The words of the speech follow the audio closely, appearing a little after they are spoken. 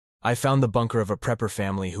I found the bunker of a prepper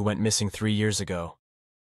family who went missing 3 years ago.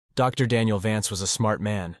 Dr. Daniel Vance was a smart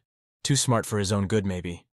man. Too smart for his own good,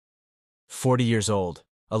 maybe. 40 years old,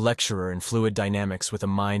 a lecturer in fluid dynamics with a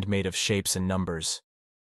mind made of shapes and numbers.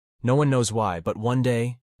 No one knows why, but one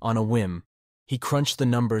day, on a whim, he crunched the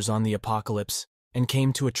numbers on the apocalypse and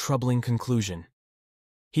came to a troubling conclusion.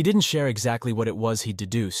 He didn't share exactly what it was he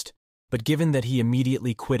deduced, but given that he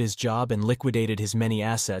immediately quit his job and liquidated his many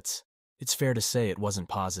assets, it's fair to say it wasn't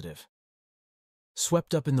positive.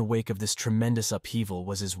 Swept up in the wake of this tremendous upheaval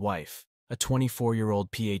was his wife, a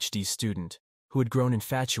 24-year-old PhD student who had grown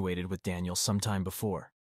infatuated with Daniel some time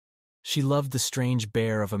before. She loved the strange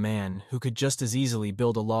bear of a man who could just as easily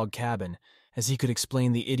build a log cabin as he could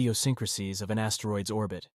explain the idiosyncrasies of an asteroid's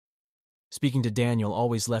orbit. Speaking to Daniel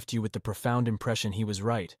always left you with the profound impression he was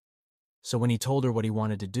right, so when he told her what he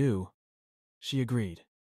wanted to do, she agreed.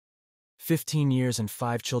 15 years and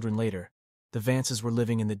 5 children later, the Vances were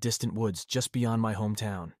living in the distant woods just beyond my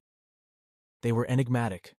hometown. They were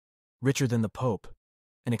enigmatic, richer than the Pope,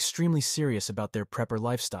 and extremely serious about their prepper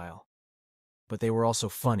lifestyle. But they were also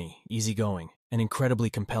funny, easygoing, and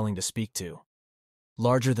incredibly compelling to speak to.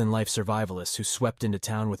 Larger-than-life survivalists who swept into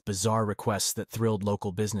town with bizarre requests that thrilled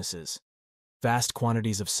local businesses. Vast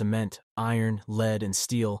quantities of cement, iron, lead, and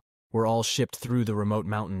steel were all shipped through the remote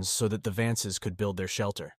mountains so that the Vances could build their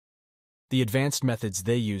shelter. The advanced methods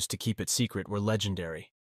they used to keep it secret were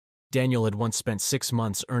legendary. Daniel had once spent 6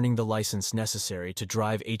 months earning the license necessary to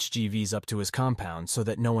drive HGVs up to his compound so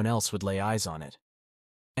that no one else would lay eyes on it.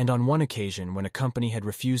 And on one occasion, when a company had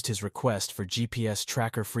refused his request for GPS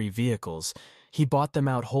tracker-free vehicles, he bought them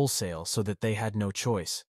out wholesale so that they had no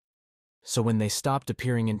choice. So when they stopped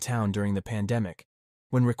appearing in town during the pandemic,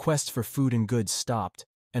 when requests for food and goods stopped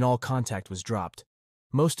and all contact was dropped,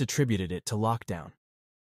 most attributed it to lockdown.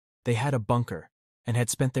 They had a bunker and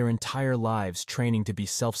had spent their entire lives training to be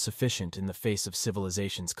self-sufficient in the face of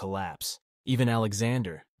civilization's collapse. Even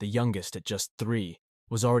Alexander, the youngest at just 3,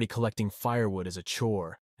 was already collecting firewood as a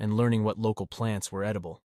chore and learning what local plants were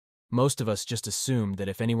edible. Most of us just assumed that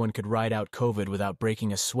if anyone could ride out COVID without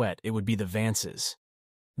breaking a sweat, it would be the Vances.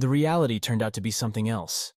 The reality turned out to be something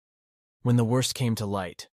else. When the worst came to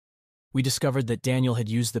light, we discovered that Daniel had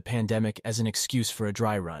used the pandemic as an excuse for a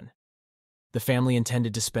dry run. The family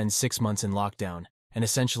intended to spend 6 months in lockdown and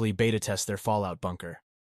essentially beta test their fallout bunker.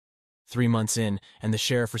 3 months in, and the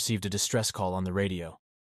sheriff received a distress call on the radio.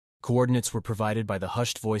 Coordinates were provided by the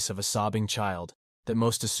hushed voice of a sobbing child that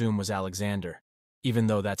most assume was Alexander, even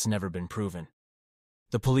though that's never been proven.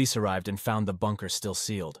 The police arrived and found the bunker still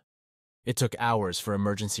sealed. It took hours for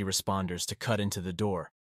emergency responders to cut into the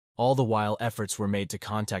door. All the while, efforts were made to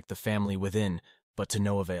contact the family within, but to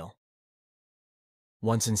no avail.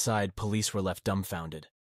 Once inside, police were left dumbfounded.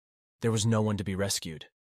 There was no one to be rescued.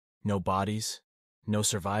 No bodies, no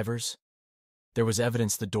survivors. There was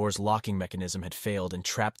evidence the door's locking mechanism had failed and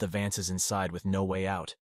trapped the Vances inside with no way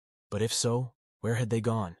out. But if so, where had they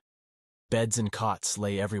gone? Beds and cots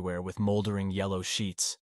lay everywhere with moldering yellow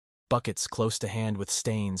sheets, buckets close to hand with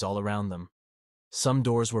stains all around them. Some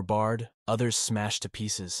doors were barred, others smashed to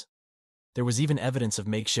pieces. There was even evidence of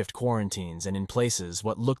makeshift quarantines and, in places,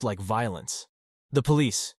 what looked like violence. The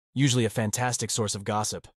police, usually a fantastic source of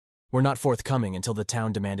gossip, were not forthcoming until the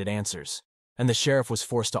town demanded answers, and the sheriff was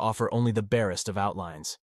forced to offer only the barest of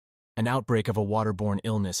outlines. An outbreak of a waterborne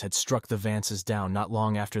illness had struck the Vances down not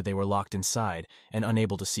long after they were locked inside and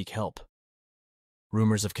unable to seek help.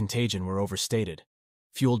 Rumors of contagion were overstated,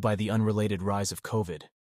 fueled by the unrelated rise of COVID.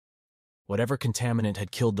 Whatever contaminant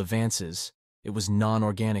had killed the Vances, it was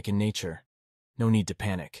non-organic in nature. No need to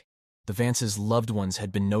panic. The Vances' loved ones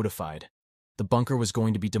had been notified. The bunker was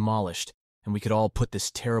going to be demolished, and we could all put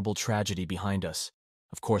this terrible tragedy behind us.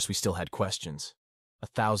 Of course, we still had questions.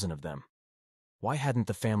 1,000 of them. Why hadn't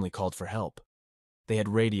the family called for help? They had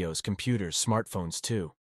radios, computers, smartphones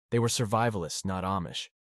too. They were survivalists, not Amish.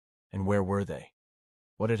 And where were they?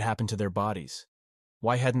 What had happened to their bodies?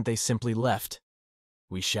 Why hadn't they simply left?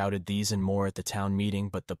 We shouted these and more at the town meeting,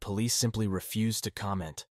 but the police simply refused to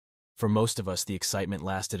comment. For most of us, the excitement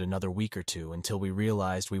lasted another week or two until we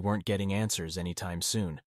realized we weren't getting answers anytime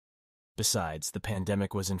soon. Besides, the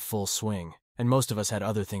pandemic was in full swing, and most of us had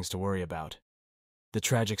other things to worry about. The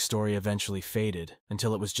tragic story eventually faded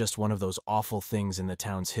until it was just one of those awful things in the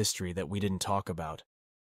town's history that we didn't talk about.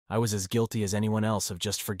 I was as guilty as anyone else of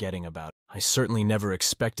just forgetting about it. I certainly never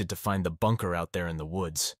expected to find the bunker out there in the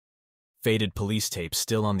woods. Faded police tape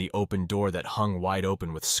still on the open door that hung wide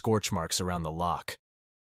open with scorch marks around the lock.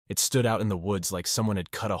 It stood out in the woods like someone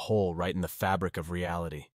had cut a hole right in the fabric of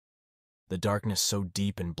reality. The darkness so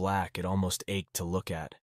deep and black it almost ached to look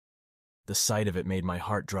at. The sight of it made my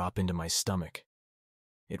heart drop into my stomach.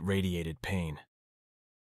 It radiated pain.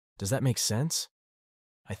 Does that make sense?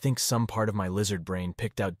 I think some part of my lizard brain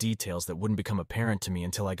picked out details that wouldn't become apparent to me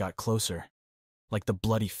until I got closer, like the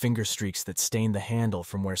bloody finger streaks that stained the handle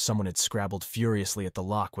from where someone had scrabbled furiously at the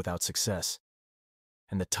lock without success,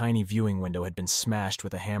 and the tiny viewing window had been smashed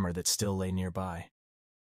with a hammer that still lay nearby.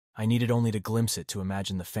 I needed only to glimpse it to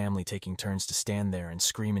imagine the family taking turns to stand there and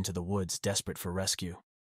scream into the woods, desperate for rescue.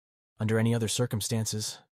 Under any other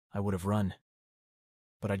circumstances, I would have run.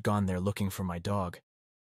 But I'd gone there looking for my dog,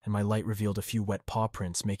 and my light revealed a few wet paw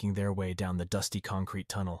prints making their way down the dusty concrete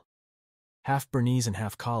tunnel. Half Bernese and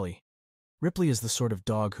half collie, Ripley is the sort of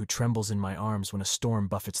dog who trembles in my arms when a storm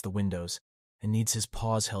buffets the windows and needs his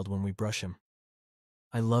paws held when we brush him.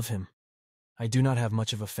 I love him. I do not have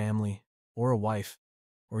much of a family, or a wife,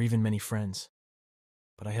 or even many friends.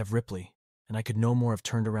 But I have Ripley, and I could no more have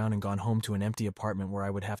turned around and gone home to an empty apartment where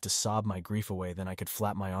I would have to sob my grief away than I could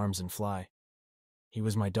flap my arms and fly. He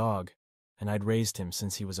was my dog, and I'd raised him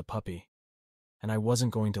since he was a puppy, and I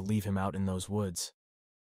wasn't going to leave him out in those woods.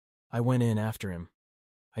 I went in after him.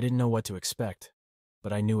 I didn't know what to expect,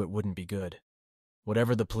 but I knew it wouldn't be good.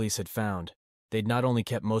 Whatever the police had found, they'd not only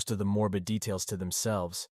kept most of the morbid details to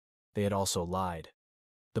themselves, they had also lied.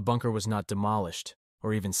 The bunker was not demolished,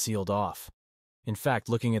 or even sealed off. In fact,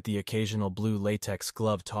 looking at the occasional blue latex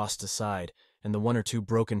glove tossed aside and the one or two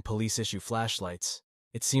broken police-issue flashlights,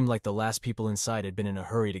 it seemed like the last people inside had been in a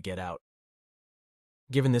hurry to get out.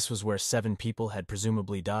 Given this was where 7 people had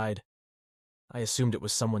presumably died, I assumed it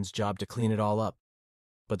was someone's job to clean it all up.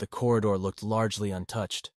 But the corridor looked largely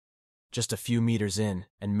untouched. Just a few meters in,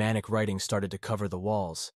 and manic writing started to cover the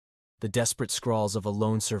walls, the desperate scrawls of a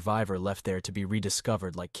lone survivor left there to be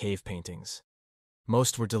rediscovered like cave paintings.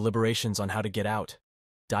 Most were deliberations on how to get out.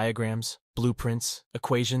 Diagrams, blueprints,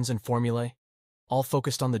 equations, and formulae, all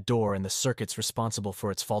focused on the door and the circuits responsible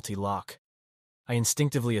for its faulty lock. I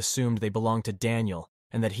instinctively assumed they belonged to Daniel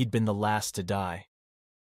and that he'd been the last to die.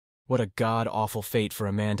 What a god-awful fate for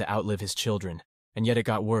a man to outlive his children, and yet it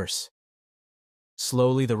got worse.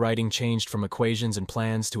 Slowly the writing changed from equations and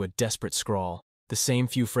plans to a desperate scrawl, the same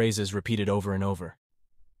few phrases repeated over and over.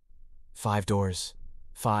 5 doors.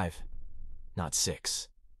 5. Not 6.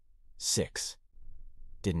 6.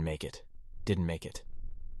 Didn't make it. Didn't make it.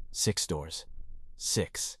 6 doors.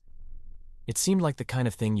 6. It seemed like the kind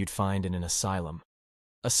of thing you'd find in an asylum.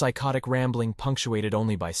 A psychotic rambling punctuated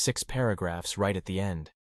only by 6 paragraphs right at the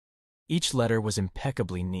end. Each letter was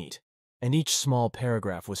impeccably neat, and each small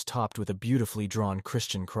paragraph was topped with a beautifully drawn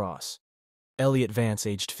Christian cross. Elliot Vance,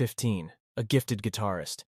 aged 15, a gifted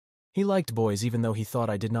guitarist. He liked boys even though he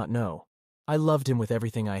thought I did not know. I loved him with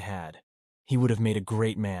everything I had. He would have made a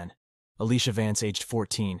great man. Alicia Vance, aged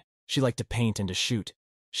 14. She liked to paint and to shoot.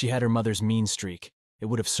 She had her mother's mean streak. It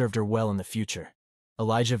would have served her well in the future.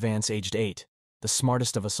 Elijah Vance, aged 8. The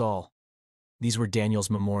smartest of us all. These were Daniel's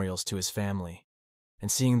memorials to his family.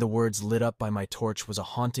 And seeing the words lit up by my torch was a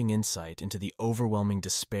haunting insight into the overwhelming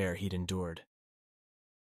despair he'd endured.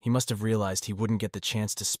 He must have realized he wouldn't get the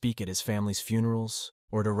chance to speak at his family's funerals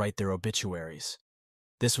or to write their obituaries.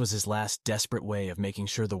 This was his last desperate way of making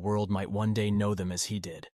sure the world might one day know them as he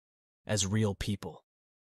did, as real people.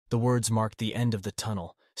 The words marked the end of the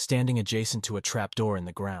tunnel, standing adjacent to a trapdoor in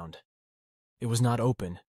the ground. It was not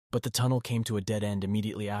open, but the tunnel came to a dead end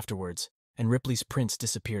immediately afterwards, and Ripley's prints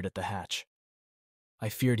disappeared at the hatch. I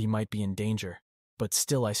feared he might be in danger, but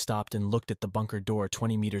still I stopped and looked at the bunker door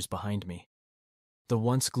 20 meters behind me. The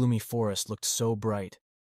once gloomy forest looked so bright,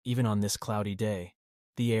 even on this cloudy day,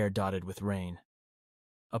 the air dotted with rain.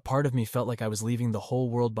 A part of me felt like I was leaving the whole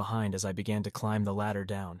world behind as I began to climb the ladder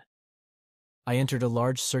down. I entered a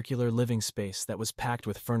large circular living space that was packed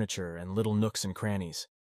with furniture and little nooks and crannies.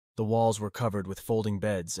 The walls were covered with folding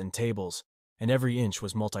beds and tables, and every inch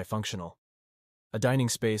was multifunctional. A dining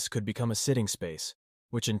space could become a sitting space,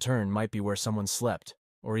 which in turn might be where someone slept,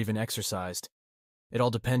 or even exercised. It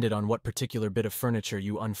all depended on what particular bit of furniture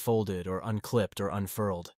you unfolded or unclipped or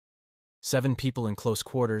unfurled. 7 people in close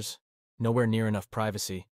quarters, nowhere near enough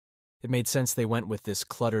privacy. It made sense they went with this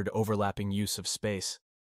cluttered, overlapping use of space.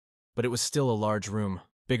 But it was still a large room,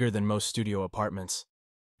 bigger than most studio apartments,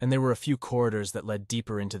 and there were a few corridors that led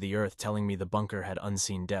deeper into the earth, telling me the bunker had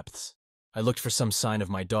unseen depths. I looked for some sign of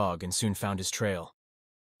my dog and soon found his trail.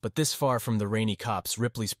 But this far from the rainy copse,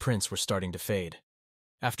 Ripley's prints were starting to fade.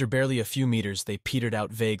 After barely a few meters, they petered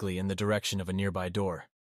out vaguely in the direction of a nearby door.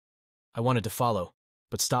 I wanted to follow,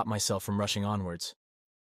 but stopped myself from rushing onwards.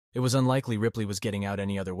 It was unlikely Ripley was getting out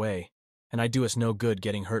any other way, and I'd do us no good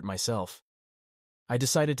getting hurt myself. I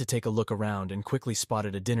decided to take a look around and quickly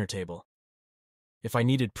spotted a dinner table. If I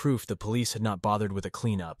needed proof the police had not bothered with a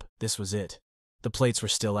cleanup, this was it. The plates were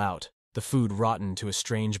still out, the food rotten to a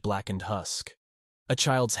strange blackened husk. A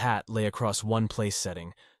child's hat lay across one place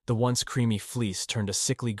setting, the once creamy fleece turned a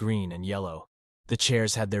sickly green and yellow. The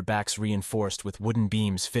chairs had their backs reinforced with wooden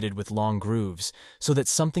beams fitted with long grooves, so that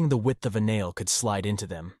something the width of a nail could slide into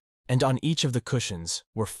them. And on each of the cushions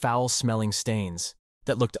were foul-smelling stains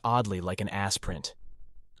that looked oddly like an ass print.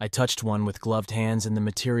 I touched one with gloved hands and the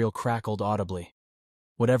material crackled audibly.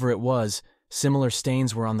 Whatever it was, similar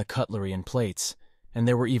stains were on the cutlery and plates, and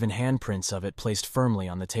there were even handprints of it placed firmly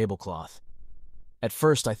on the tablecloth. At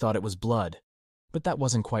first I thought it was blood, but that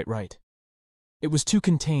wasn't quite right. It was too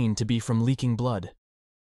contained to be from leaking blood.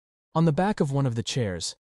 On the back of one of the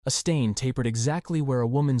chairs, a stain tapered exactly where a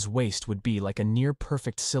woman's waist would be, like a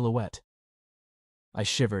near-perfect silhouette. I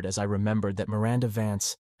shivered as I remembered that Miranda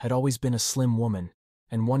Vance had always been a slim woman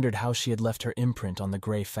and wondered how she had left her imprint on the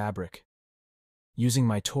gray fabric. Using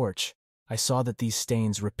my torch, I saw that these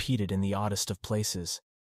stains repeated in the oddest of places.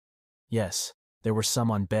 Yes, there were some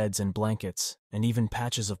on beds and blankets, and even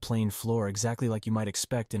patches of plain floor exactly like you might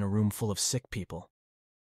expect in a room full of sick people.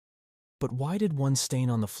 But why did one stain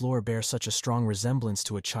on the floor bear such a strong resemblance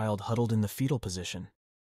to a child huddled in the fetal position?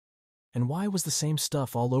 And why was the same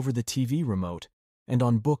stuff all over the TV remote, and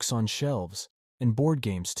on books on shelves, and board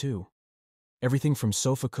games too? Everything from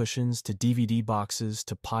sofa cushions to DVD boxes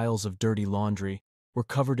to piles of dirty laundry were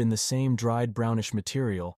covered in the same dried brownish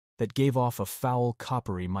material that gave off a foul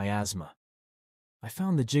coppery miasma. I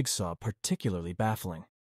found the jigsaw particularly baffling.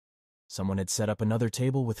 Someone had set up another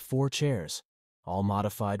table with 4 chairs, all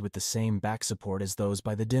modified with the same back support as those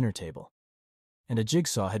by the dinner table. And a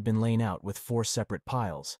jigsaw had been laid out with 4 separate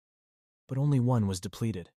piles, but only one was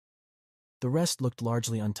depleted. The rest looked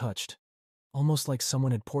largely untouched, almost like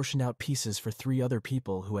someone had portioned out pieces for 3 other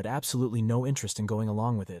people who had absolutely no interest in going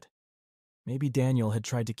along with it. Maybe Daniel had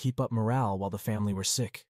tried to keep up morale while the family were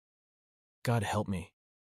sick. God help me.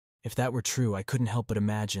 If that were true, I couldn't help but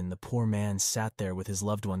imagine the poor man sat there with his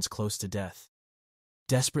loved ones close to death,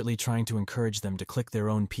 desperately trying to encourage them to click their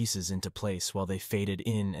own pieces into place while they faded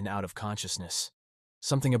in and out of consciousness.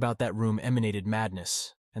 Something about that room emanated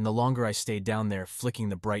madness, and the longer I stayed down there flicking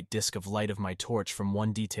the bright disk of light of my torch from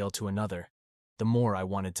one detail to another, the more I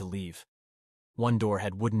wanted to leave. One door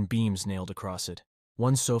had wooden beams nailed across it.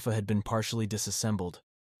 One sofa had been partially disassembled.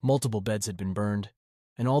 Multiple beds had been burned,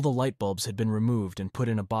 and all the light bulbs had been removed and put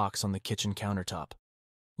in a box on the kitchen countertop.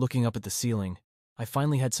 Looking up at the ceiling, I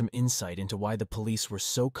finally had some insight into why the police were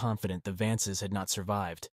so confident the Vances had not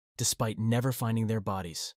survived, despite never finding their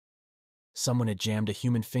bodies. Someone had jammed a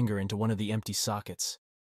human finger into one of the empty sockets,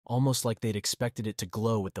 almost like they'd expected it to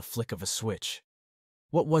glow with the flick of a switch.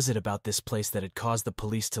 What was it about this place that had caused the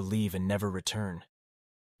police to leave and never return?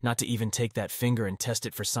 Not to even take that finger and test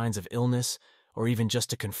it for signs of illness, or even just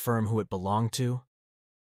to confirm who it belonged to?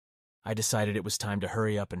 I decided it was time to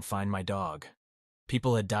hurry up and find my dog.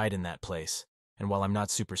 People had died in that place, and while I'm not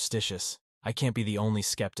superstitious, I can't be the only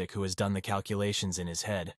skeptic who has done the calculations in his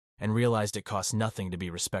head and realized it costs nothing to be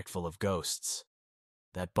respectful of ghosts.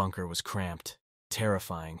 That bunker was cramped,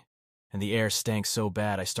 terrifying, and the air stank so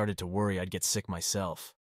bad I started to worry I'd get sick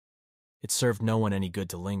myself. It served no one any good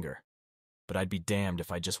to linger, but I'd be damned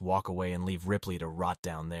if I'd just walk away and leave Ripley to rot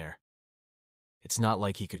down there. It's not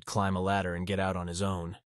like he could climb a ladder and get out on his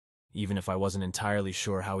own, even if I wasn't entirely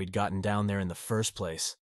sure how he'd gotten down there in the first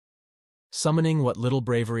place. Summoning what little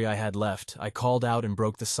bravery I had left, I called out and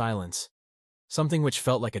broke the silence, something which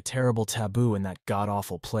felt like a terrible taboo in that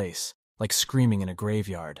god-awful place, like screaming in a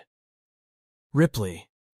graveyard. Ripley!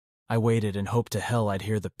 I waited and hoped to hell I'd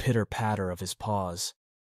hear the pitter-patter of his paws,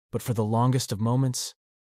 but for the longest of moments,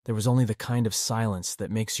 there was only the kind of silence that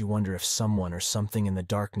makes you wonder if someone or something in the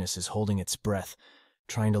darkness is holding its breath,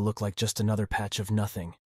 trying to look like just another patch of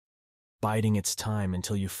nothing, biding its time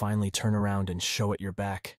until you finally turn around and show it your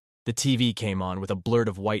back. The TV came on with a blurt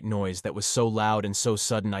of white noise that was so loud and so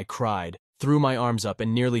sudden I cried, threw my arms up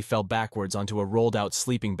and nearly fell backwards onto a rolled-out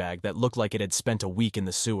sleeping bag that looked like it had spent a week in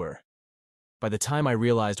the sewer. By the time I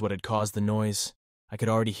realized what had caused the noise, I could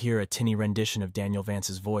already hear a tinny rendition of Daniel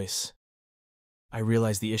Vance's voice. I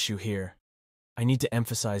realize the issue here. I need to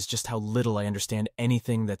emphasize just how little I understand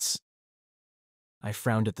anything that's... I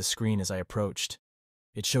frowned at the screen as I approached.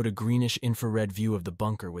 It showed a greenish infrared view of the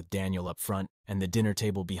bunker with Daniel up front and the dinner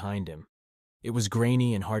table behind him. It was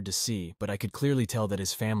grainy and hard to see, but I could clearly tell that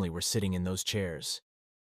his family were sitting in those chairs.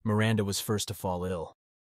 Miranda was first to fall ill.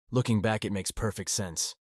 Looking back, it makes perfect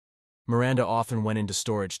sense. Miranda often went into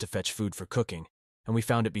storage to fetch food for cooking, and we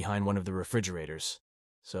found it behind one of the refrigerators.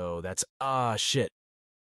 So that's shit.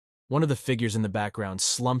 One of the figures in the background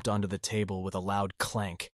slumped onto the table with a loud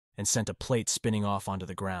clank and sent a plate spinning off onto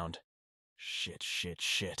the ground. Shit.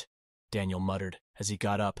 Daniel muttered as he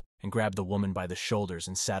got up and grabbed the woman by the shoulders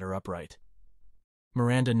and sat her upright.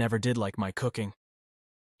 Miranda never did like my cooking.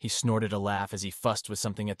 He snorted a laugh as he fussed with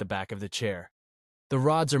something at the back of the chair. The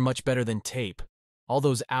rods are much better than tape. All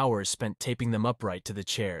those hours spent taping them upright to the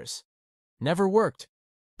chairs. Never worked,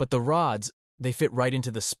 but the rods, they fit right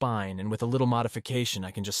into the spine, and with a little modification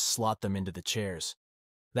I can just slot them into the chairs.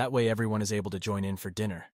 That way everyone is able to join in for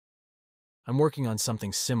dinner. I'm working on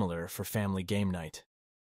something similar for family game night.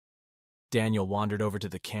 Daniel wandered over to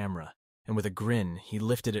the camera, and with a grin, he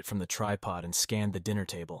lifted it from the tripod and scanned the dinner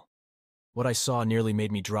table. What I saw nearly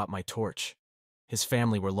made me drop my torch. His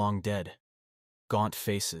family were long dead. Gaunt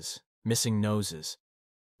faces, missing noses,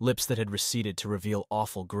 lips that had receded to reveal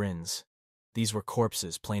awful grins. These were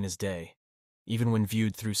corpses, plain as day, even when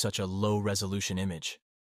viewed through such a low-resolution image.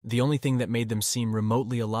 The only thing that made them seem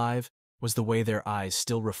remotely alive was the way their eyes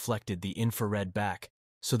still reflected the infrared back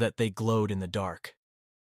so that they glowed in the dark.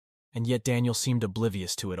 And yet Daniel seemed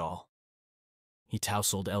oblivious to it all. He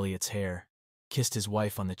tousled Elliot's hair, kissed his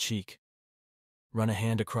wife on the cheek, run a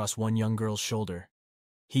hand across one young girl's shoulder.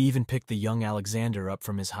 He even picked the young Alexander up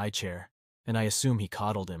from his high chair, and I assume he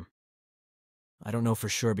coddled him. I don't know for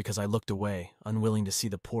sure because I looked away, unwilling to see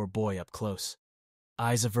the poor boy up close.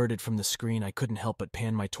 Eyes averted from the screen, I couldn't help but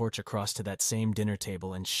pan my torch across to that same dinner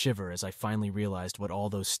table and shiver as I finally realized what all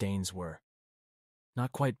those stains were.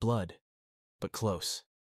 Not quite blood, but close.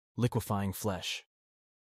 Liquefying flesh.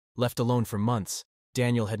 Left alone for months,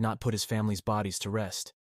 Daniel had not put his family's bodies to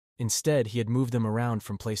rest. Instead, he had moved them around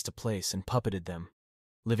from place to place and puppeted them,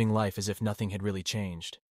 living life as if nothing had really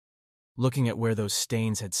changed. Looking at where those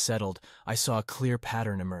stains had settled, I saw a clear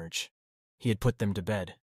pattern emerge. He had put them to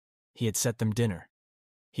bed. He had set them dinner.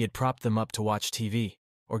 He had propped them up to watch TV,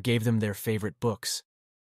 or gave them their favorite books.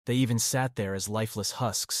 They even sat there as lifeless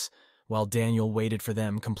husks, while Daniel waited for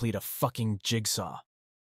them complete a fucking jigsaw.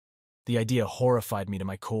 The idea horrified me to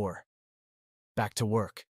my core. Back to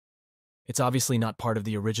work. It's obviously not part of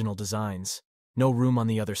the original designs. No room on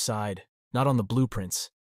the other side, not on the blueprints.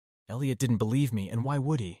 Elliot didn't believe me, and why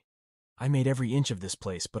would he? I made every inch of this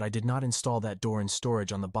place, but I did not install that door in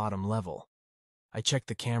storage on the bottom level. I checked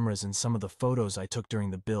the cameras and some of the photos I took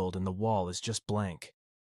during the build, and the wall is just blank.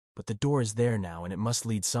 But the door is there now, and it must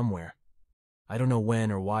lead somewhere. I don't know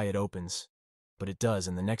when or why it opens, but it does,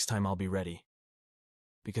 and the next time I'll be ready.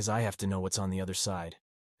 Because I have to know what's on the other side,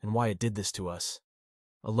 and why it did this to us.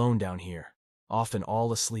 Alone down here, often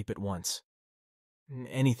all asleep at once.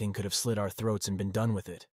 Anything could have slit our throats and been done with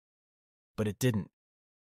it. But it didn't.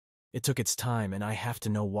 It took its time, and I have to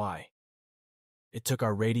know why. It took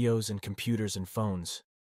our radios and computers and phones,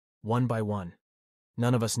 one by one,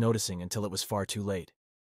 none of us noticing until it was far too late.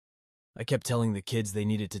 I kept telling the kids they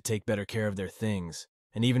needed to take better care of their things,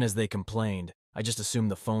 and even as they complained, I just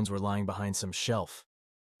assumed the phones were lying behind some shelf.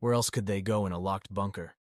 Where else could they go in a locked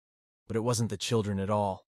bunker? But it wasn't the children at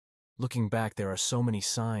all. Looking back, there are so many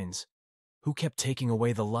signs. Who kept taking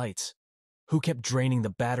away the lights? Who kept draining the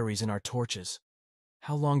batteries in our torches?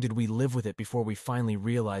 How long did we live with it before we finally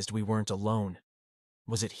realized we weren't alone?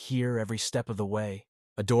 Was it here every step of the way?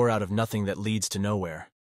 A door out of nothing that leads to nowhere,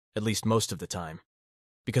 at least most of the time.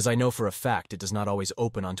 Because I know for a fact it does not always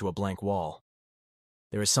open onto a blank wall.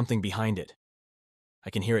 There is something behind it. I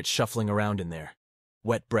can hear it shuffling around in there,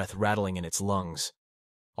 wet breath rattling in its lungs.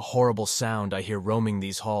 A horrible sound I hear roaming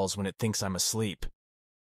these halls when it thinks I'm asleep.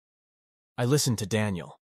 I listened to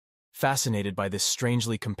Daniel, fascinated by this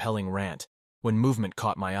strangely compelling rant, when movement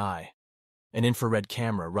caught my eye. An infrared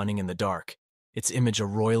camera running in the dark, its image a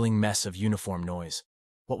roiling mess of uniform noise.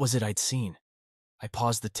 What was it I'd seen? I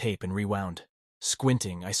paused the tape and rewound.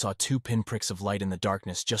 Squinting, I saw 2 pinpricks of light in the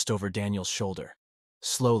darkness just over Daniel's shoulder.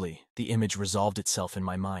 Slowly, the image resolved itself in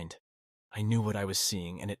my mind. I knew what I was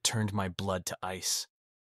seeing, and it turned my blood to ice.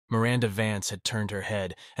 Miranda Vance had turned her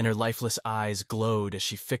head, and her lifeless eyes glowed as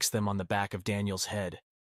she fixed them on the back of Daniel's head.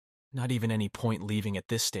 Not even any point leaving at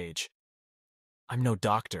this stage. I'm no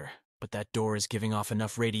doctor, but that door is giving off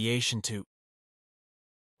enough radiation to...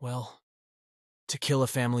 well, to kill a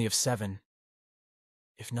family of 7.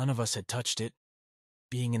 If none of us had touched it,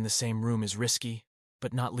 being in the same room is risky,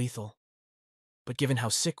 but not lethal. But given how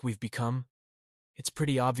sick we've become, it's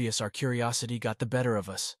pretty obvious our curiosity got the better of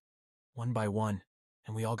us, one by one,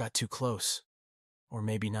 and we all got too close. Or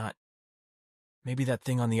maybe not. Maybe that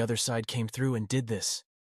thing on the other side came through and did this.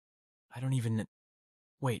 I don't even...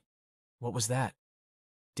 Wait, what was that?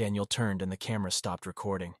 Daniel turned and the camera stopped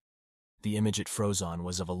recording. The image it froze on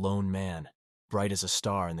was of a lone man, bright as a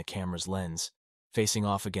star in the camera's lens, facing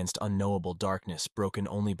off against unknowable darkness broken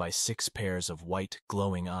only by 6 pairs of white,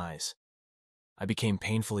 glowing eyes. I became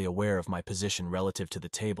painfully aware of my position relative to the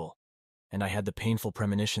table, and I had the painful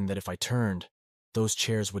premonition that if I turned, those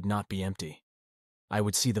chairs would not be empty. I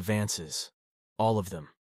would see the Vances, all of them,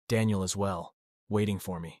 Daniel as well, waiting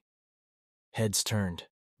for me. Heads turned,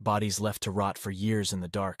 bodies left to rot for years in the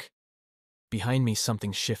dark. Behind me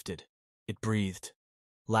something shifted. It breathed.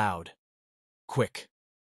 Loud. Quick.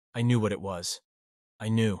 I knew what it was. I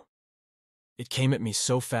knew. It came at me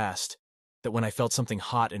so fast that when I felt something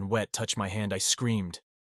hot and wet touch my hand, I screamed,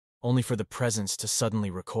 only for the presence to suddenly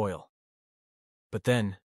recoil. But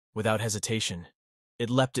then, without hesitation, it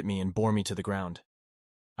leapt at me and bore me to the ground.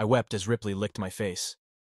 I wept as Ripley licked my face.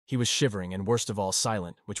 He was shivering and worst of all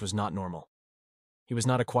silent, which was not normal. He was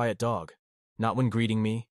not a quiet dog, not when greeting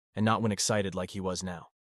me, and not when excited like he was now.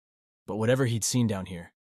 But whatever he'd seen down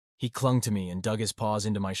here, he clung to me and dug his paws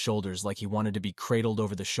into my shoulders like he wanted to be cradled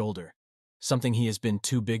over the shoulder, something he has been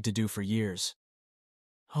too big to do for years.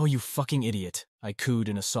 "Oh, you fucking idiot," I cooed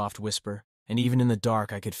in a soft whisper, and even in the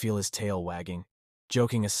dark I could feel his tail wagging.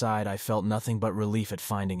 Joking aside, I felt nothing but relief at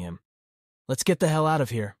finding him. "Let's get the hell out of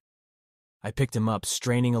here." I picked him up,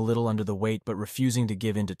 straining a little under the weight but refusing to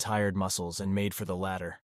give in to tired muscles, and made for the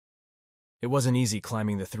ladder. It wasn't easy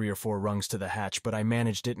climbing the 3 or 4 rungs to the hatch, but I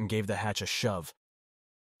managed it and gave the hatch a shove.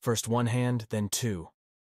 First one hand, then 2.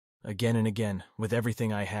 Again and again, with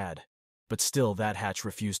everything I had, but still that hatch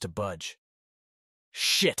refused to budge.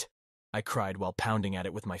 "Shit!" I cried while pounding at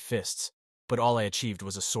it with my fists, but all I achieved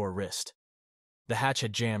was a sore wrist. The hatch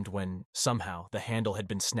had jammed when, somehow, the handle had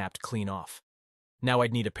been snapped clean off. Now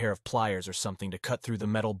I'd need a pair of pliers or something to cut through the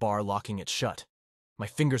metal bar locking it shut. My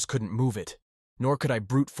fingers couldn't move it, nor could I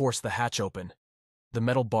brute force the hatch open. The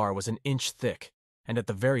metal bar was an inch thick, and at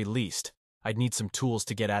the very least, I'd need some tools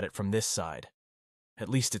to get at it from this side. At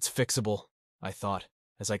least it's fixable, I thought,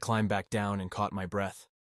 as I climbed back down and caught my breath.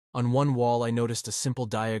 On one wall I noticed a simple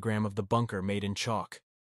diagram of the bunker made in chalk.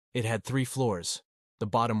 It had 3 floors. The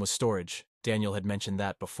bottom was storage, Daniel had mentioned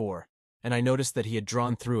that before, and I noticed that he had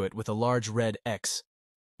drawn through it with a large red X,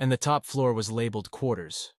 and the top floor was labeled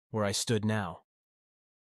quarters, where I stood now.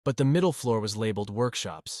 But the middle floor was labeled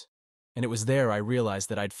workshops, and it was there I realized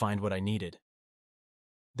that I'd find what I needed.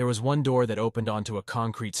 There was one door that opened onto a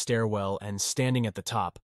concrete stairwell, and standing at the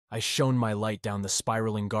top, I shone my light down the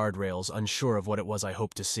spiraling guardrails, unsure of what it was I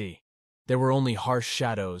hoped to see. There were only harsh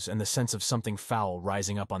shadows and the sense of something foul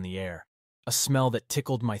rising up on the air, a smell that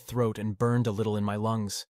tickled my throat and burned a little in my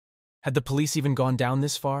lungs. Had the police even gone down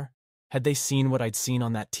this far? Had they seen what I'd seen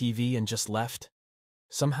on that TV and just left?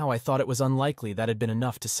 Somehow I thought it was unlikely that had been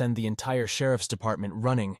enough to send the entire sheriff's department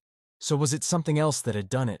running. So was it something else that had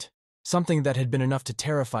done it? Something that had been enough to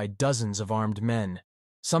terrify dozens of armed men?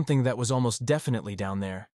 Something that was almost definitely down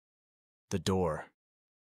there? The door.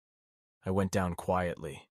 I went down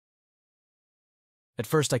quietly. At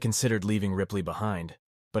first I considered leaving Ripley behind,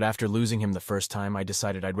 but after losing him the first time I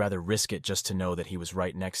decided I'd rather risk it just to know that he was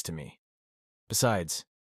right next to me. Besides,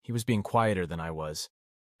 he was being quieter than I was,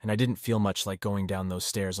 and I didn't feel much like going down those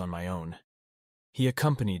stairs on my own. He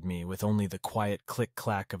accompanied me with only the quiet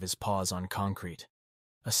click-clack of his paws on concrete,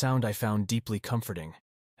 a sound I found deeply comforting,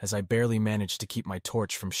 as I barely managed to keep my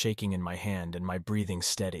torch from shaking in my hand and my breathing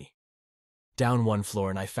steady. Down one floor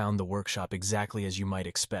and I found the workshop exactly as you might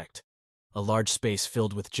expect. A large space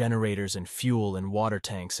filled with generators and fuel and water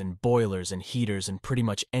tanks and boilers and heaters and pretty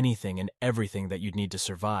much anything and everything that you'd need to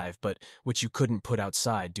survive, but which you couldn't put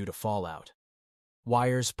outside due to fallout.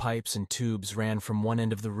 Wires, pipes, and tubes ran from one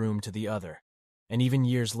end of the room to the other, and even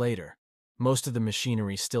years later, most of the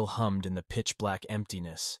machinery still hummed in the pitch-black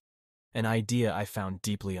emptiness, an idea I found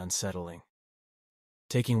deeply unsettling.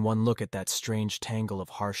 Taking one look at that strange tangle of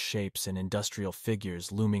harsh shapes and industrial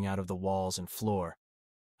figures looming out of the walls and floor,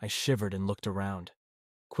 I shivered and looked around,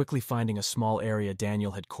 quickly finding a small area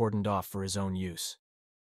Daniel had cordoned off for his own use.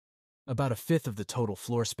 About a fifth of the total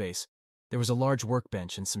floor space, there was a large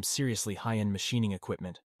workbench and some seriously high-end machining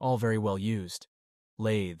equipment, all very well used.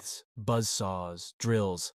 Lathes, buzzsaws,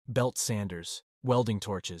 drills, belt sanders, welding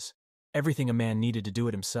torches, everything a man needed to do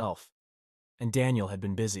it himself. And Daniel had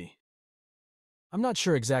been busy. I'm not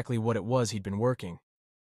sure exactly what it was he'd been working,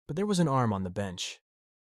 but there was an arm on the bench.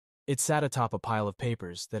 It sat atop a pile of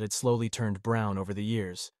papers that had slowly turned brown over the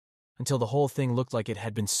years, until the whole thing looked like it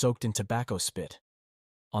had been soaked in tobacco spit.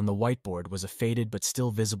 On the whiteboard was a faded but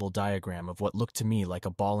still visible diagram of what looked to me like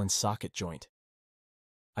a ball and socket joint.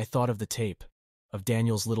 I thought of the tape, of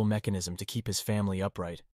Daniel's little mechanism to keep his family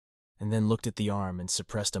upright, and then looked at the arm and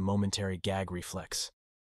suppressed a momentary gag reflex.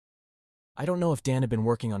 I don't know if Dan had been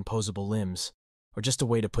working on posable limbs, or just a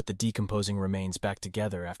way to put the decomposing remains back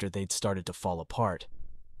together after they'd started to fall apart,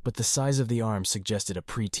 but the size of the arm suggested a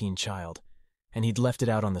preteen child, and he'd left it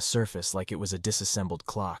out on the surface like it was a disassembled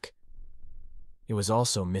clock. It was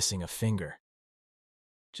also missing a finger.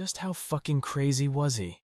 Just how fucking crazy was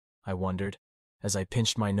he? I wondered, as I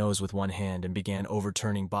pinched my nose with one hand and began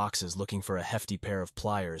overturning boxes looking for a hefty pair of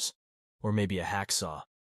pliers, or maybe a hacksaw.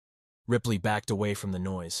 Ripley backed away from the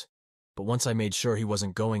noise, but once I made sure he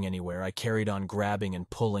wasn't going anywhere, I carried on grabbing and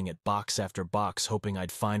pulling at box after box, hoping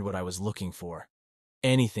I'd find what I was looking for.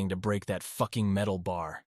 Anything to break that fucking metal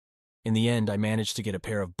bar. In the end, I managed to get a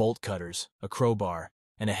pair of bolt cutters, a crowbar,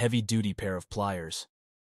 and a heavy-duty pair of pliers.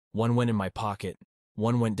 One went in my pocket,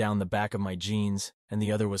 one went down the back of my jeans, and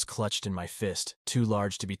the other was clutched in my fist, too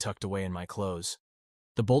large to be tucked away in my clothes.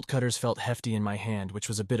 The bolt cutters felt hefty in my hand, which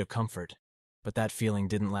was a bit of comfort, but that feeling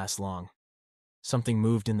didn't last long. Something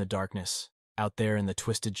moved in the darkness, out there in the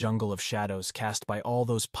twisted jungle of shadows cast by all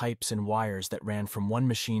those pipes and wires that ran from one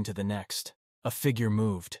machine to the next. A figure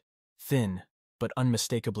moved, thin, but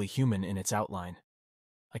unmistakably human in its outline.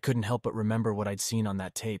 I couldn't help but remember what I'd seen on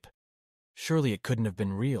that tape. Surely it couldn't have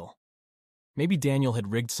been real. Maybe Daniel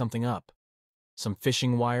had rigged something up. Some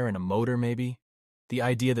fishing wire and a motor, maybe? The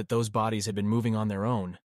idea that those bodies had been moving on their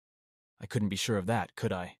own. I couldn't be sure of that,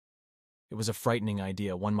 could I? It was a frightening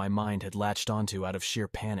idea, one my mind had latched onto out of sheer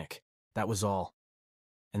panic. That was all.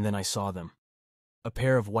 And then I saw them. A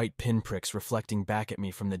pair of white pinpricks reflecting back at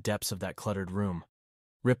me from the depths of that cluttered room.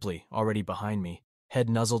 Ripley, already behind me, head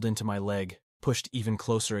nuzzled into my leg, pushed even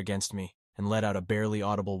closer against me, and let out a barely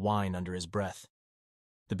audible whine under his breath.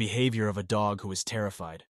 The behavior of a dog who was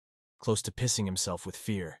terrified, close to pissing himself with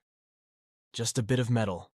fear. Just a bit of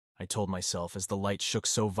metal, I told myself as the light shook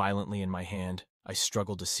so violently in my hand, I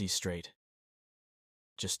struggled to see straight.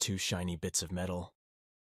 Just two shiny bits of metal.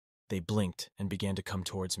 They blinked and began to come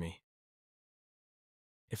towards me.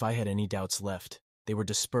 If I had any doubts left, they were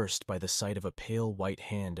dispersed by the sight of a pale white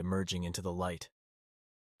hand emerging into the light.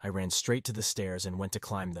 I ran straight to the stairs and went to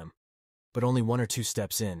climb them, but only 1 or 2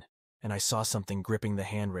 steps in, and I saw something gripping the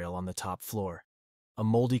handrail on the top floor. A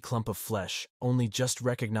moldy clump of flesh, only just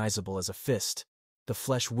recognizable as a fist. The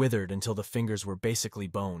flesh withered until the fingers were basically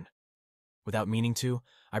bone. Without meaning to,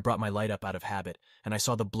 I brought my light up out of habit, and I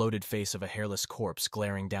saw the bloated face of a hairless corpse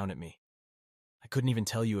glaring down at me. I couldn't even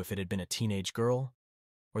tell you if it had been a teenage girl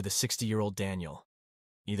or the 60-year-old Daniel.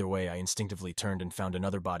 Either way, I instinctively turned and found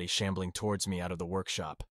another body shambling towards me out of the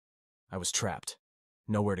workshop. I was trapped.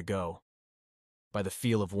 Nowhere to go. By the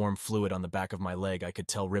feel of warm fluid on the back of my leg, I could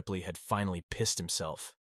tell Ripley had finally pissed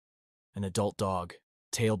himself. An adult dog,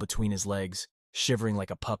 tail between his legs, shivering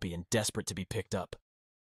like a puppy and desperate to be picked up.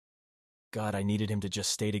 God, I needed him to just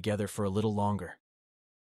stay together for a little longer.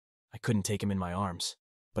 I couldn't take him in my arms,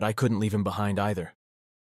 but I couldn't leave him behind either.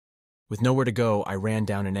 With nowhere to go, I ran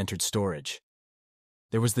down and entered storage.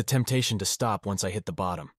 There was the temptation to stop once I hit the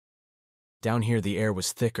bottom. Down here the air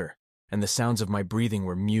was thicker, and the sounds of my breathing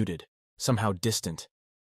were muted, somehow distant.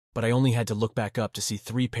 But I only had to look back up to see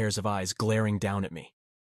 3 pairs of eyes glaring down at me.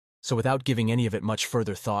 So without giving any of it much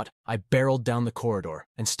further thought, I barreled down the corridor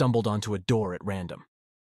and stumbled onto a door at random.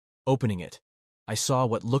 Opening it, I saw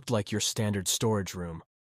what looked like your standard storage room,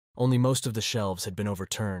 only most of the shelves had been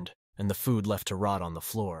overturned and the food left to rot on the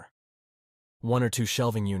floor. 1 or 2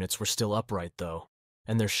 shelving units were still upright, though,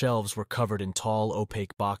 and their shelves were covered in tall,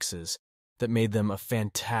 opaque boxes that made them a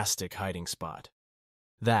fantastic hiding spot.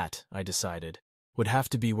 That, I decided, would have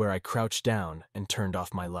to be where I crouched down and turned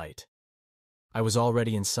off my light. I was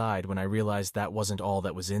already inside when I realized that wasn't all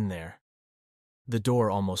that was in there. The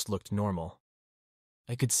door almost looked normal.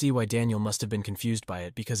 I could see why Daniel must have been confused by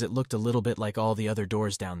it, because it looked a little bit like all the other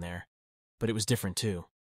doors down there, but it was different too.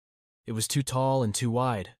 It was too tall and too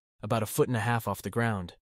wide, about 1.5 feet off the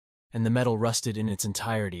ground, and the metal rusted in its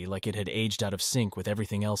entirety like it had aged out of sync with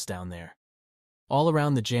everything else down there. All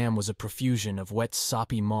around the jamb was a profusion of wet,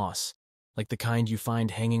 soppy moss, like the kind you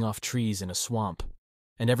find hanging off trees in a swamp,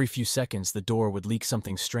 and every few seconds the door would leak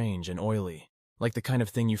something strange and oily, like the kind of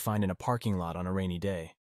thing you find in a parking lot on a rainy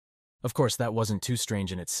day. Of course, that wasn't too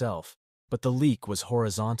strange in itself, but the leak was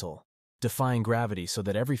horizontal, defying gravity, so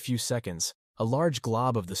that every few seconds, a large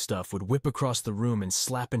glob of the stuff would whip across the room and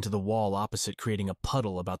slap into the wall opposite, creating a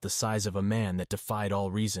puddle about the size of a man that defied all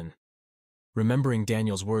reason. Remembering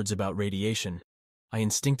Daniel's words about radiation, I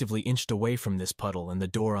instinctively inched away from this puddle and the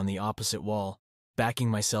door on the opposite wall, backing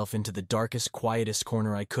myself into the darkest, quietest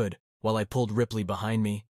corner I could, while I pulled Ripley behind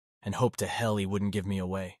me and hoped to hell he wouldn't give me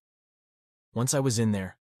away. Once I was in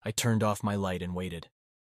there, I turned off my light and waited.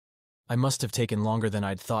 I must have taken longer than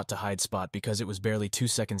I'd thought to hide spot, because it was barely 2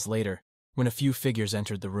 seconds later when a few figures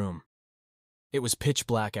entered the room. It was pitch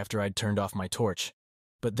black after I'd turned off my torch,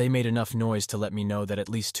 but they made enough noise to let me know that at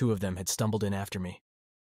least 2 of them had stumbled in after me.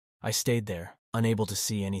 I stayed there, unable to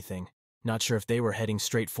see anything, not sure if they were heading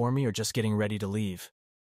straight for me or just getting ready to leave.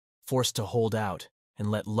 forced to hold out and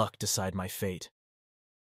let luck decide my fate.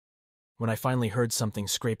 When I finally heard something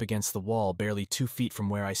scrape against the wall barely 2 feet from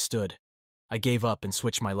where I stood, I gave up and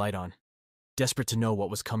switched my light on, desperate to know what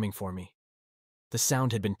was coming for me. The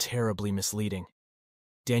sound had been terribly misleading.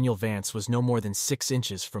 Daniel Vance was no more than 6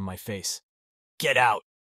 inches from my face. "Get out!"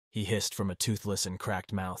 he hissed from a toothless and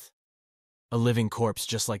cracked mouth. A living corpse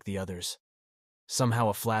just like the others. Somehow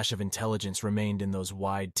a flash of intelligence remained in those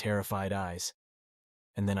wide, terrified eyes.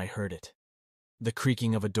 And then I heard it. The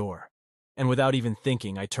creaking of a door. And without even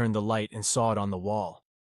thinking, I turned the light and saw it on the wall.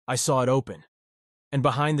 I saw it open. And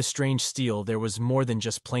behind the strange steel, there was more than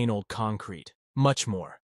just plain old concrete. Much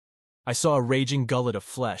more. I saw a raging gullet of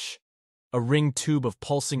flesh. A ringed tube of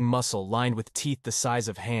pulsing muscle lined with teeth the size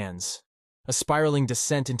of hands. A spiraling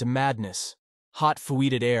descent into madness. Hot,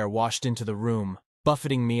 fluid air washed into the room,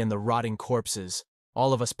 buffeting me and the rotting corpses,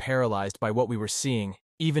 all of us paralyzed by what we were seeing,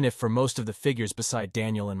 even if for most of the figures beside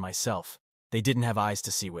Daniel and myself, they didn't have eyes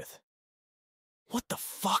to see with. "What the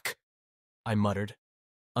fuck?" I muttered,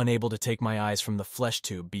 unable to take my eyes from the flesh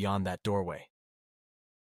tube beyond that doorway.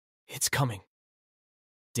 "It's coming,"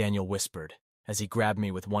 Daniel whispered, as he grabbed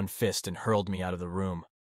me with one fist and hurled me out of the room.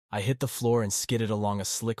 I hit the floor and skidded along a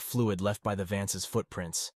slick fluid left by the Vance's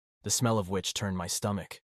footprints, the smell of which turned my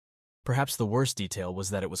stomach. Perhaps the worst detail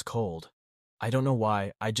was that it was cold. I don't know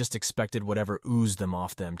why, I just expected whatever oozed them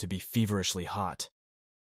off them to be feverishly hot.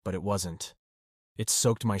 But it wasn't. It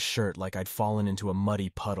soaked my shirt like I'd fallen into a muddy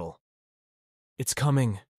puddle. "It's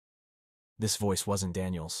coming." This voice wasn't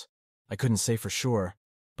Daniel's. I couldn't say for sure,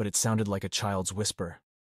 but it sounded like a child's whisper.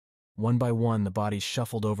 One by one, the bodies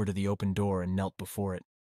shuffled over to the open door and knelt before it.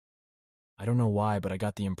 I don't know why, but I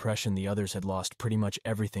got the impression the others had lost pretty much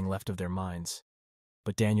everything left of their minds.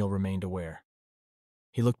 But Daniel remained aware.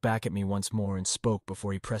 He looked back at me once more and spoke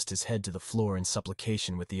before he pressed his head to the floor in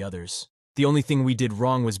supplication with the others. "The only thing we did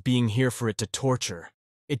wrong was being here for it to torture.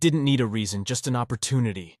 It didn't need a reason, just an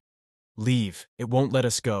opportunity. Leave. It won't let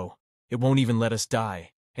us go. It won't even let us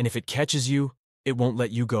die. And if it catches you, it won't let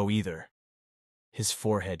you go either." His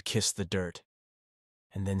forehead kissed the dirt.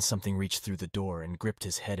 And then something reached through the door and gripped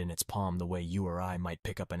his head in its palm the way you or I might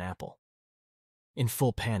pick up an apple. In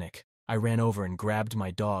full panic, I ran over and grabbed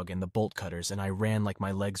my dog and the bolt cutters, and I ran like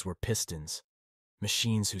my legs were pistons.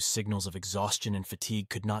 Machines whose signals of exhaustion and fatigue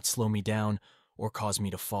could not slow me down or cause me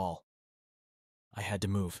to fall. I had to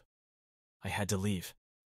move. I had to leave.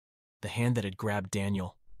 The hand that had grabbed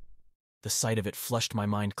Daniel, the sight of it flushed my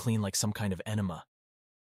mind clean like some kind of enema.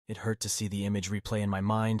 It hurt to see the image replay in my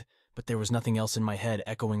mind, but there was nothing else in my head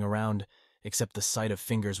echoing around except the sight of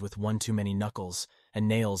fingers with one too many knuckles and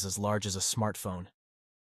nails as large as a smartphone.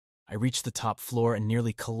 I reached the top floor and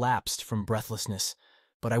nearly collapsed from breathlessness,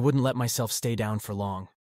 but I wouldn't let myself stay down for long.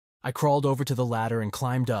 I crawled over to the ladder and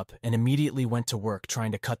climbed up and immediately went to work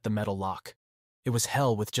trying to cut the metal lock. It was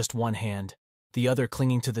hell with just one hand, the other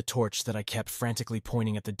clinging to the torch that I kept frantically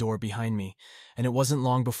pointing at the door behind me, and it wasn't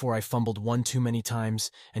long before I fumbled one too many times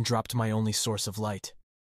and dropped my only source of light.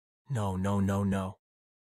 No, no, no, no.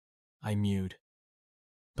 I mewed.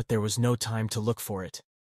 But there was no time to look for it.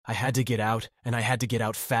 I had to get out, and I had to get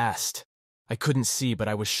out fast. I couldn't see, but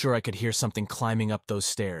I was sure I could hear something climbing up those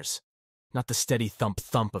stairs. Not the steady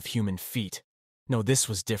thump-thump of human feet. No, this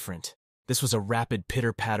was different. This was a rapid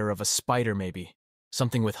pitter-patter of a spider, maybe.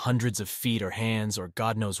 Something with hundreds of feet or hands or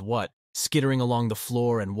God knows what, skittering along the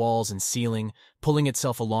floor and walls and ceiling, pulling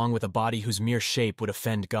itself along with a body whose mere shape would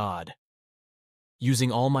offend God.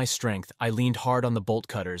 Using all my strength, I leaned hard on the bolt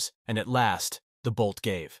cutters, and at last, the bolt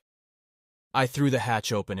gave. I threw the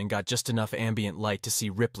hatch open and got just enough ambient light to see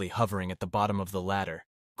Ripley hovering at the bottom of the ladder,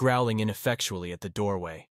 growling ineffectually at the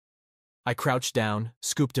doorway. I crouched down,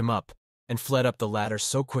 scooped him up, and fled up the ladder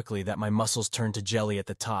so quickly that my muscles turned to jelly at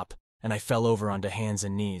the top, and I fell over onto hands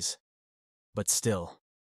and knees. But still,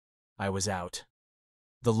 I was out.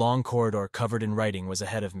 The long corridor covered in writing was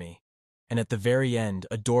ahead of me, and at the very end,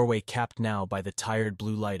 a doorway capped now by the tired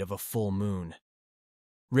blue light of a full moon.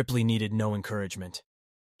 Ripley needed no encouragement.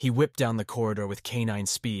 He whipped down the corridor with canine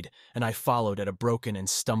speed, and I followed at a broken and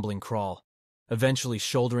stumbling crawl, eventually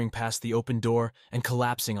shouldering past the open door and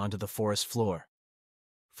collapsing onto the forest floor.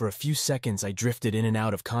 For a few seconds, I drifted in and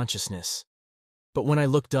out of consciousness. But when I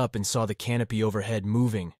looked up and saw the canopy overhead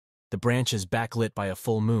moving, the branches backlit by a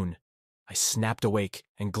full moon, I snapped awake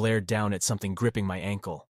and glared down at something gripping my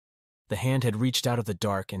ankle. The hand had reached out of the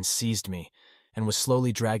dark and seized me, and was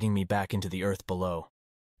slowly dragging me back into the earth below.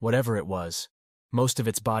 Whatever it was, most of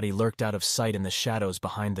its body lurked out of sight in the shadows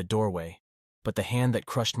behind the doorway, but the hand that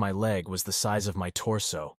crushed my leg was the size of my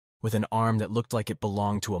torso, with an arm that looked like it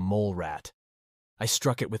belonged to a mole rat. I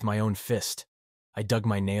struck it with my own fist. I dug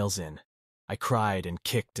my nails in. I cried and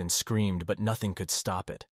kicked and screamed, but nothing could stop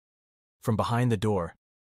it. From behind the door,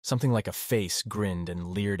 something like a face grinned and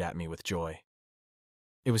leered at me with joy.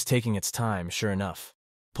 It was taking its time, sure enough,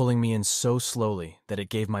 pulling me in so slowly that it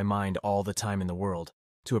gave my mind all the time in the world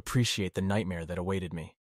to appreciate the nightmare that awaited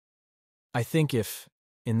me. I think if,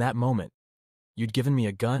 in that moment, you'd given me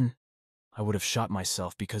a gun, I would have shot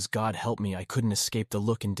myself because, God help me, I couldn't escape the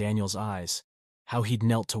look in Daniel's eyes, how he'd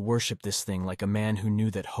knelt to worship this thing like a man who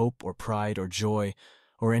knew that hope or pride or joy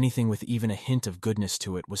or anything with even a hint of goodness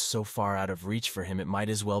to it was so far out of reach for him it might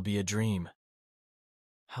as well be a dream.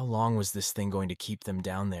 How long was this thing going to keep them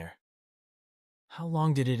down there? How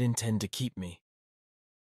long did it intend to keep me?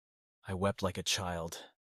 I wept like a child,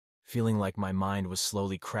 feeling like my mind was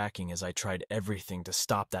slowly cracking as I tried everything to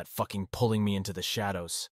stop that fucking pulling me into the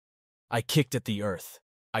shadows. I kicked at the earth.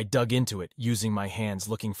 I dug into it, using my hands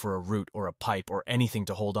looking for a root or a pipe or anything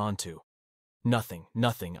to hold on to.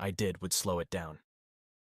 Nothing I did would slow it down.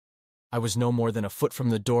 I was no more than a foot from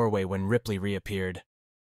the doorway when Ripley reappeared.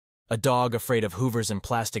 A dog afraid of hoovers and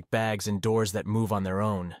plastic bags and doors that move on their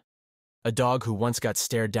own. A dog who once got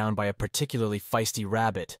stared down by a particularly feisty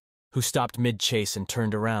rabbit, who stopped mid-chase and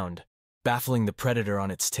turned around, baffling the predator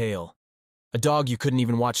on its tail. A dog you couldn't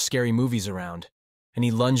even watch scary movies around, and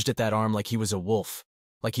he lunged at that arm like he was a wolf,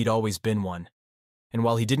 like he'd always been one. And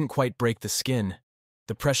while he didn't quite break the skin,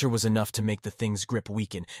 the pressure was enough to make the thing's grip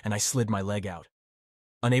weaken, and I slid my leg out.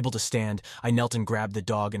 Unable to stand, I knelt and grabbed the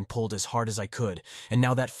dog and pulled as hard as I could, and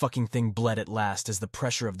now that fucking thing bled at last as the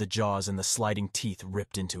pressure of the jaws and the sliding teeth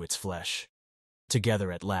ripped into its flesh.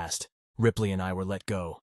 Together at last, Ripley and I were let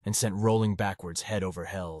go and sent rolling backwards head over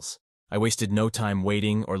hells. I wasted no time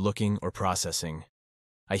waiting or looking or processing.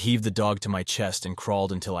 I heaved the dog to my chest and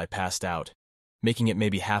crawled until I passed out, making it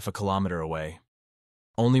maybe half a kilometer away.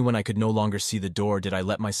 Only when I could no longer see the door did I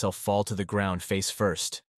let myself fall to the ground face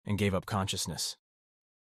first and gave up consciousness.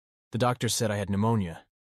 The doctors said I had pneumonia,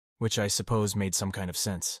 which I suppose made some kind of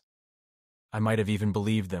sense. I might have even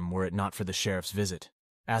believed them were it not for the sheriff's visit,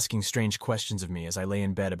 asking strange questions of me as I lay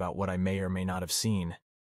in bed about what I may or may not have seen.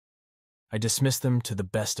 I dismissed them to the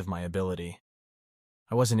best of my ability.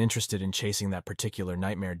 I wasn't interested in chasing that particular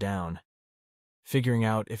nightmare down, figuring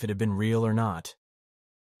out if it had been real or not,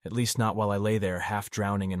 at least not while I lay there half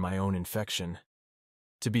drowning in my own infection.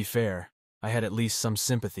 To be fair, I had at least some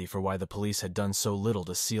sympathy for why the police had done so little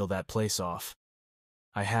to seal that place off.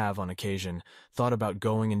 I have, on occasion, thought about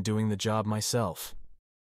going and doing the job myself.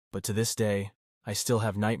 But to this day, I still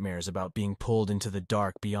have nightmares about being pulled into the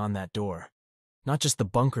dark beyond that door. Not just the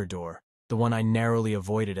bunker door, the one I narrowly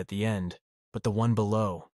avoided at the end, but the one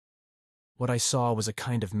below. What I saw was a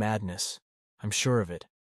kind of madness, I'm sure of it,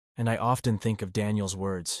 and I often think of Daniel's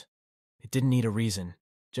words. It didn't need a reason,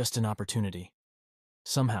 just an opportunity.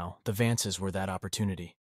 Somehow, the Vances were that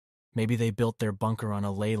opportunity. Maybe they built their bunker on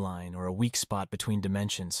a ley line or a weak spot between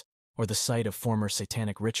dimensions, or the site of former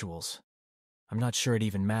satanic rituals. I'm not sure it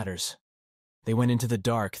even matters. They went into the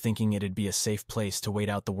dark thinking it'd be a safe place to wait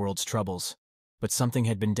out the world's troubles, but something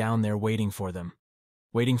had been down there waiting for them,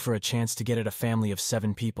 waiting for a chance to get at a family of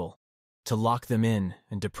 7 people, to lock them in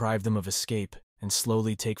and deprive them of escape and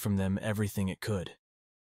slowly take from them everything it could.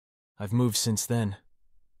 I've moved since then.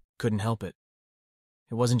 Couldn't help it.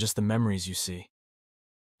 It wasn't just the memories, you see.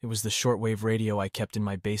 It was the shortwave radio I kept in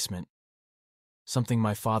my basement. Something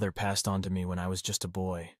my father passed on to me when I was just a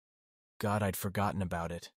boy. God, I'd forgotten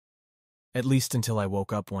about it. At least until I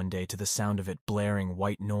woke up one day to the sound of it blaring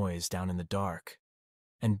white noise down in the dark.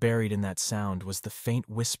 And buried in that sound was the faint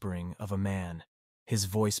whispering of a man, his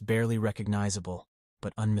voice barely recognizable,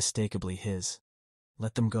 but unmistakably his.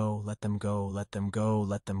 Let them go, let them go, let them go,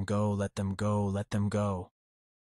 let them go, let them go, let them go.